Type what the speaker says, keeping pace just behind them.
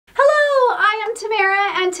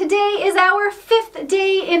Tamara, and today is our 5th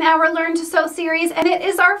day in our Learn to Sew series, and it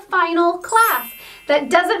is our final class. That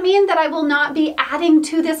doesn't mean that I will not be adding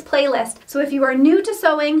to this playlist. So if you are new to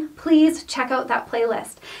sewing, please check out that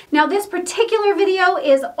playlist. Now this particular video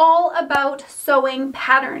is all about sewing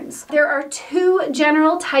patterns. There are 2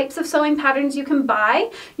 general types of sewing patterns you can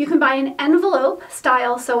buy. You can buy an envelope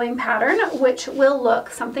style sewing pattern, which will look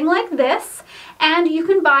something like this. And you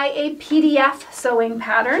can buy a PDF sewing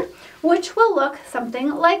pattern, which will look something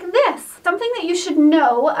like this. Something that you should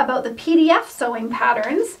know about the PDF sewing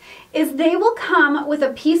patterns is they will come with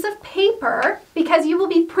a piece of paper because you will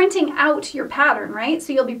be printing out your pattern, right?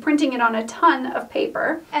 So you'll be printing it on a ton of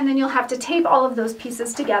paper, and then you'll have to tape all of those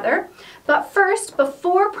pieces together. But first,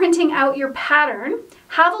 before printing out your pattern,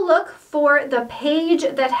 have a look for the page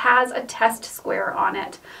that has a test square on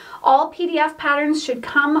it. All PDF patterns should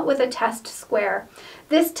come with a test square.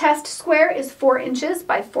 This test square is 4 inches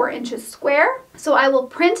by 4 inches square. So I will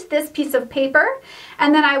print this piece of paper,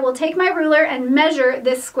 and then I will take my ruler and measure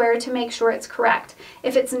this square to make sure it's correct.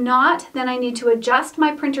 If it's not, then I need to adjust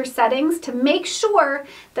my printer settings to make sure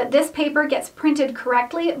that this paper gets printed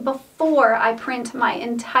correctly before I print my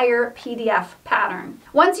entire PDF pattern.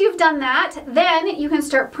 Once you've done that, then you can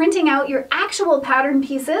start printing out your actual pattern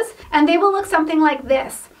pieces, and they will look something like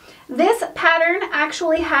this. This pattern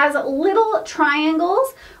actually has little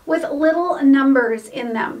triangles with little numbers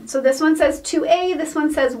in them. So this one says 2A, this one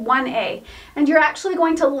says 1A. And you're actually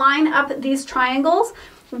going to line up these triangles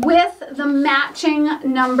with the matching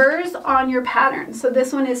numbers on your pattern. So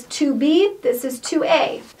this one is 2B, this is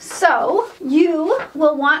 2A. So you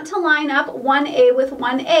will want to line up 1A with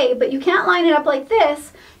 1A, but you can't line it up like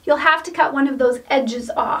this. You'll have to cut one of those edges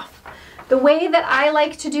off. The way that I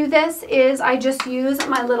like to do this is I just use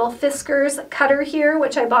my little Fiskars cutter here,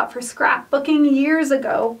 which I bought for scrapbooking years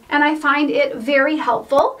ago, and I find it very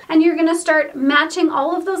helpful. And you're gonna start matching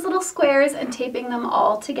all of those little squares and taping them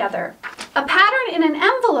all together. A pattern in an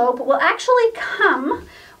envelope will actually come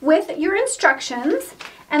with your instructions,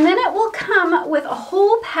 and then it will come with a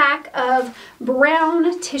whole pack of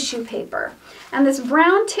brown tissue paper. And this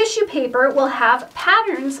brown tissue paper will have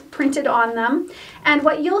patterns printed on them. And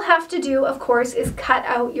what you'll have to do, of course, is cut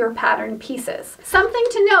out your pattern pieces. Something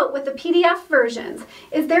to note with the PDF versions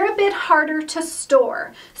is they're a bit harder to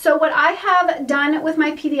store. So what I have done with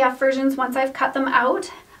my PDF versions, once I've cut them out,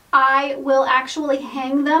 I will actually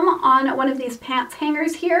hang them on one of these pants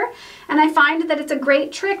hangers here. And I find that it's a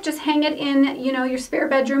great trick. Just hang it in, you know, your spare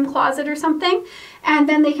bedroom closet or something. And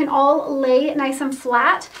then they can all lay nice and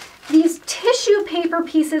flat. These tissue paper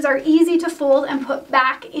pieces are easy to fold and put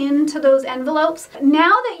back into those envelopes.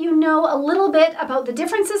 Now that you know a little bit about the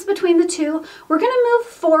differences between the two, we're going to move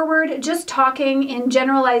forward just talking in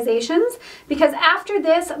generalizations, because after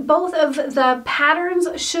this, both of the patterns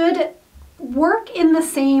should work in the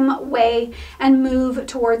same way and move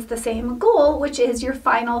towards the same goal, which is your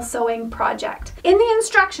final sewing project. In the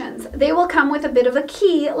instructions, they will come with a bit of a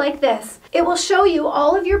key like this. It will show you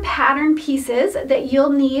all of your pattern pieces that you'll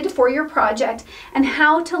need for your project and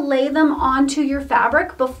how to lay them onto your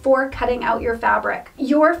fabric before cutting out your fabric.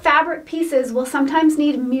 Your fabric pieces will sometimes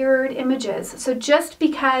need mirrored images. So just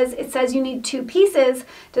because it says you need 2 pieces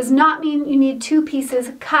does not mean you need 2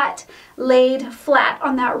 pieces cut, laid flat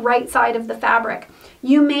on that right side of the fabric.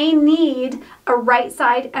 You may need a right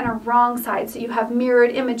side and a wrong side, so you have mirrored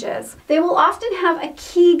images. They will often have a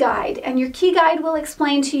key guide, and your key guide will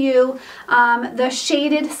explain to you the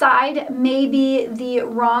shaded side may be the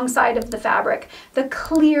wrong side of the fabric. The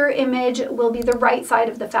clear image will be the right side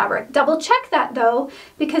of the fabric. Double check that though,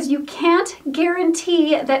 because you can't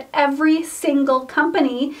guarantee that every single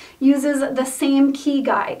company uses the same key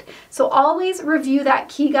guide. So always review that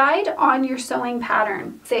key guide on your sewing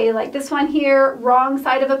pattern. Say like this one here, wrong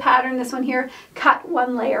side of a pattern, this one here, cut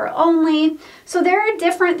 1 layer only. So there are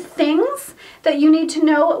different things that you need to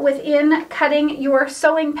know within cutting your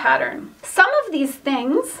sewing pattern. Some of these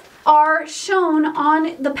things are shown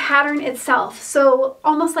on the pattern itself, so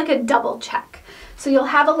almost like a double check. So you'll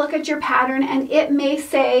have a look at your pattern and it may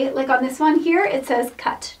say, like on this one here, it says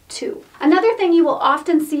cut 2. Another thing you will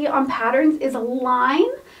often see on patterns is a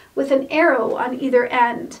line with an arrow on either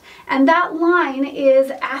end. And that line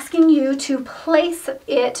is asking you to place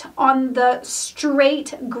it on the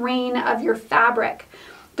straight grain of your fabric.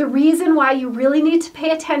 The reason why you really need to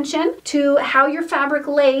pay attention to how your fabric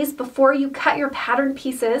lays before you cut your pattern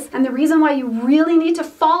pieces, and the reason why you really need to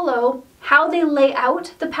follow how they lay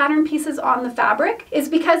out the pattern pieces on the fabric, is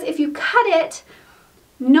because if you cut it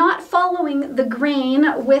not following the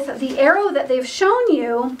grain with the arrow that they've shown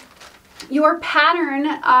you, your pattern,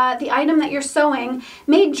 the item that you're sewing,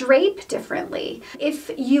 may drape differently.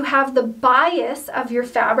 If you have the bias of your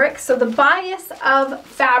fabric, so the bias of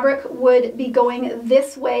fabric would be going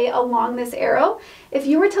this way along this arrow. If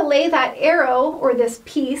you were to lay that arrow or this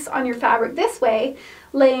piece on your fabric this way,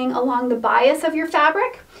 laying along the bias of your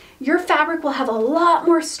fabric will have a lot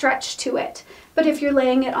more stretch to it. But if you're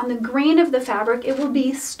laying it on the grain of the fabric, it will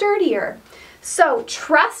be sturdier. So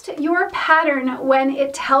trust your pattern when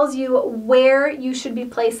it tells you where you should be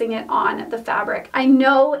placing it on the fabric. I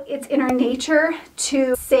know it's in our nature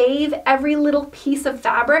to save every little piece of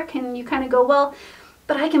fabric, and you kind of go, well,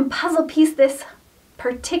 but I can puzzle piece this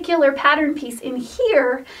particular pattern piece in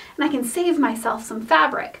here and I can save myself some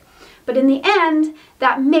fabric. But in the end,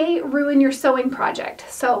 that may ruin your sewing project.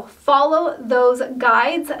 So follow those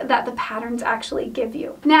guides that the patterns actually give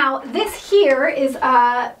you. Now, this here is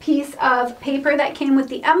a piece of paper that came with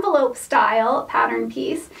the envelope style pattern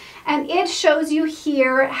piece, and it shows you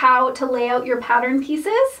here how to lay out your pattern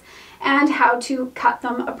pieces and how to cut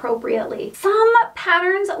them appropriately. Some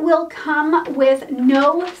patterns will come with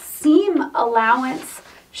no seam allowance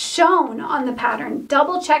shown on the pattern.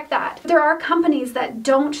 Double check that. There are companies that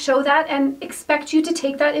don't show that and expect you to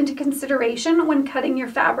take that into consideration when cutting your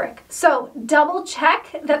fabric. So double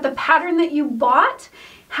check that the pattern that you bought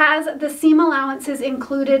has the seam allowances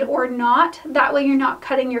included or not. That way you're not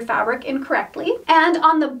cutting your fabric incorrectly. And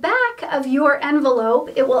on the back of your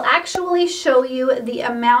envelope, it will actually show you the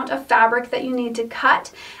amount of fabric that you need to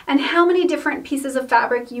cut and how many different pieces of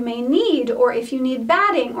fabric you may need, or if you need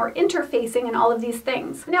batting or interfacing and all of these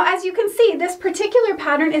things. Now, as you can see, this particular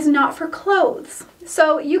pattern is not for clothes.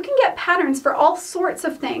 So you can get patterns for all sorts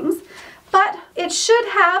of things, but it should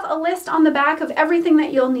have a list on the back of everything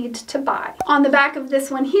that you'll need to buy. On the back of this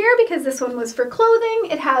one here, because this one was for clothing,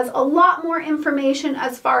 it has a lot more information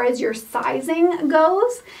as far as your sizing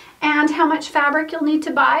goes and how much fabric you'll need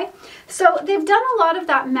to buy. So they've done a lot of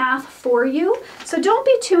that math for you. So don't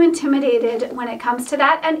be too intimidated when it comes to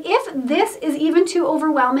that. And if this is even too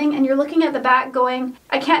overwhelming and you're looking at the back going,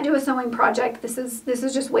 I can't do a sewing project, this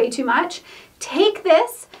is just way too much, take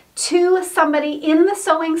this to somebody in the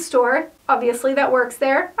sewing store, obviously that works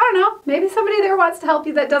there. I don't know, maybe somebody there wants to help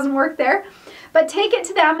you that doesn't work there. But take it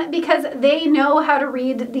to them because they know how to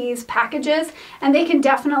read these packages and they can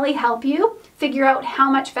definitely help you figure out how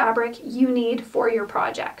much fabric you need for your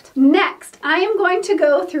project. Next, I am going to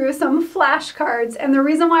go through some flashcards, and the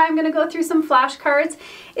reason why I'm going to go through some flashcards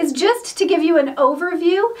is just to give you an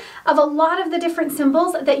overview of a lot of the different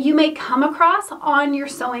symbols that you may come across on your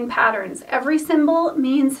sewing patterns. Every symbol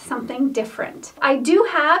means something different. I do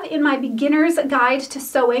have in my beginner's guide to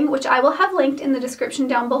sewing, which I will have linked in the description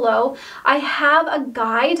down below, I have a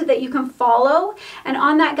guide that you can follow, and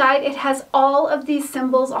on that guide it has all of these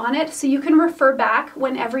symbols on it, so you can refer back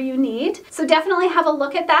whenever you need. So definitely have a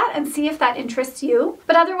look at that and see if that interests you.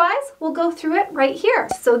 But otherwise, we'll go through it right here.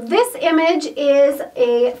 So this image is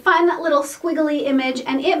a fun little squiggly image,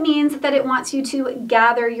 and it means that it wants you to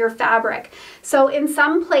gather your fabric. So in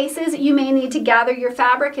some places you may need to gather your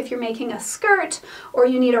fabric if you're making a skirt, or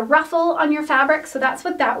you need a ruffle on your fabric, so that's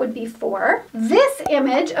what that would be for. This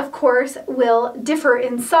image, of course, will differ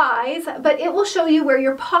in size, but it will show you where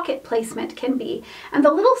your pocket placement can be. And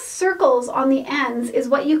the little circles on the ends is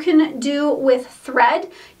what you can do with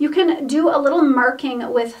thread. You can do a little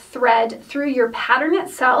marking with thread through your pattern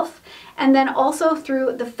itself and then also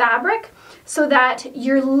through the fabric, so that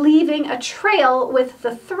you're leaving a trail with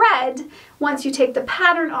the thread. Once you take the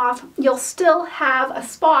pattern off, you'll still have a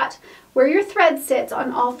spot where your thread sits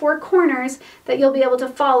on all four corners that you'll be able to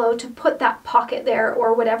follow to put that pocket there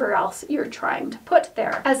or whatever else you're trying to put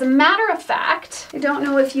there. As a matter of fact, I don't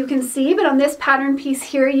know if you can see, but on this pattern piece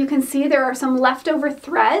here, you can see there are some leftover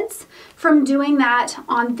threads from doing that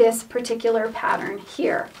on this particular pattern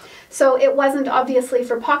here. So it wasn't obviously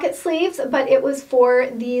for pocket sleeves, but it was for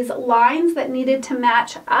these lines that needed to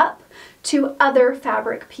match up to other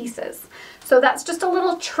fabric pieces. So that's just a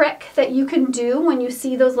little trick that you can do when you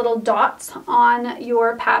see those little dots on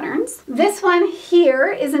your patterns. This one here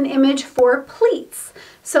is an image for pleats.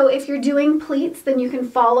 So if you're doing pleats, then you can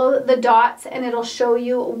follow the dots and it'll show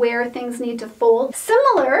you where things need to fold.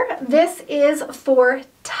 Similar, this is for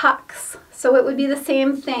tucks. So it would be the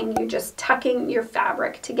same thing. You're just tucking your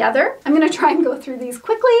fabric together. I'm going to try and go through these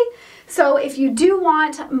quickly. So if you do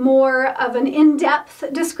want more of an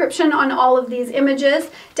in-depth description on all of these images,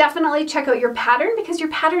 definitely check out your pattern, because your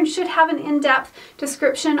pattern should have an in-depth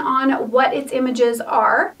description on what its images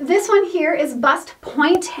are. This one here is bust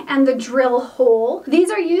point and the drill hole.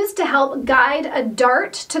 These are used to help guide a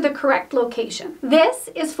dart to the correct location. This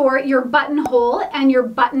is for your buttonhole and your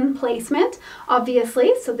button placement,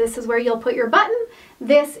 obviously. So this is where you'll put your button.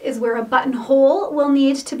 This is where a buttonhole will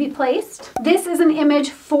need to be placed. This is an image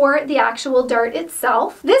for the actual dart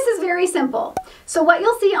itself. This is very simple. So what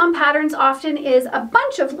you'll see on patterns often is a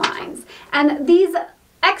bunch of lines, and these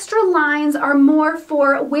extra lines are more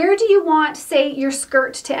for where do you want, say, your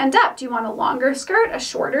skirt to end up. Do you want a longer skirt, a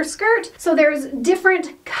shorter skirt? So there's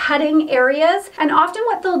different cutting areas, and often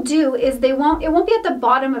what they'll do is it won't be at the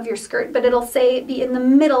bottom of your skirt, but it'll say be in the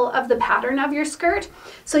middle of the pattern of your skirt.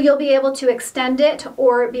 So you'll be able to extend it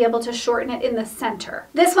or be able to shorten it in the center.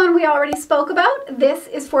 This one we already spoke about. This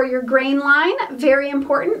is for your grain line. Very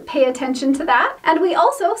important. Pay attention to that. And we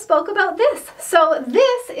also spoke about this. So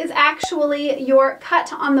this is actually your cut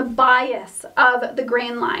on the bias of the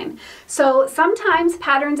grain line. So sometimes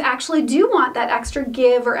patterns actually do want that extra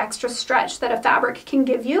give or extra stretch that a fabric can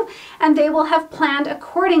give you, and they will have planned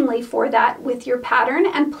accordingly for that with your pattern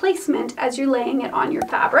and placement as you're laying it on your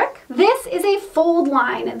fabric. This is a fold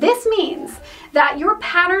line. This means that your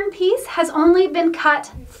pattern piece has only been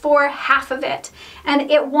cut for half of it, and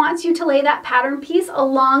it wants you to lay that pattern piece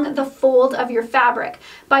along the fold of your fabric.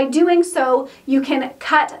 By doing so, you can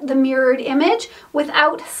cut the mirrored image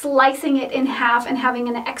without slicing it in half and having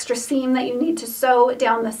an extra seam that you need to sew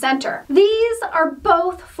down the center. These are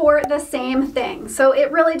both for the same thing, so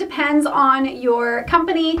it really depends on your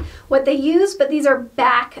company, what they use, but these are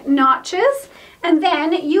back notches. And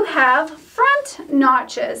then you have front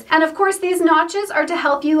notches. And of course, these notches are to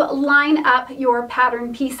help you line up your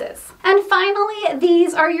pattern pieces. And finally,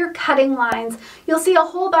 these are your cutting lines. You'll see a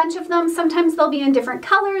whole bunch of them. Sometimes they'll be in different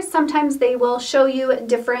colors. Sometimes they will show you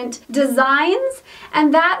different designs.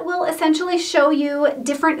 And that will essentially show you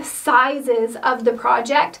different sizes of the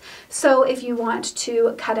project. So if you want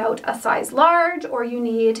to cut out a size large, or you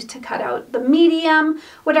need to cut out the medium,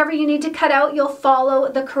 whatever you need to cut out, you'll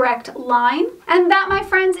follow the correct line. And that, my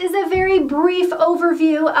friends, is a very brief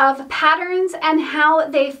overview of patterns and how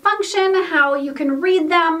they function, how you can read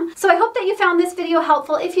them. So I hope that you found this video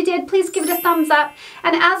helpful. If you did, please give it a thumbs up.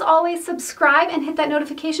 And as always, subscribe and hit that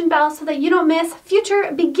notification bell so that you don't miss future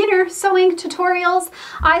beginner sewing tutorials.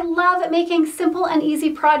 I love making simple and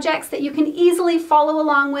easy projects that you can easily follow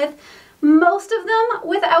along with, most of them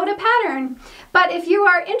without a pattern. But if you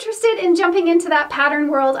are interested in jumping into that pattern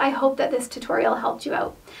world, I hope that this tutorial helped you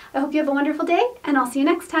out. I hope you have a wonderful day, and I'll see you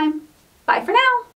next time. Bye for now.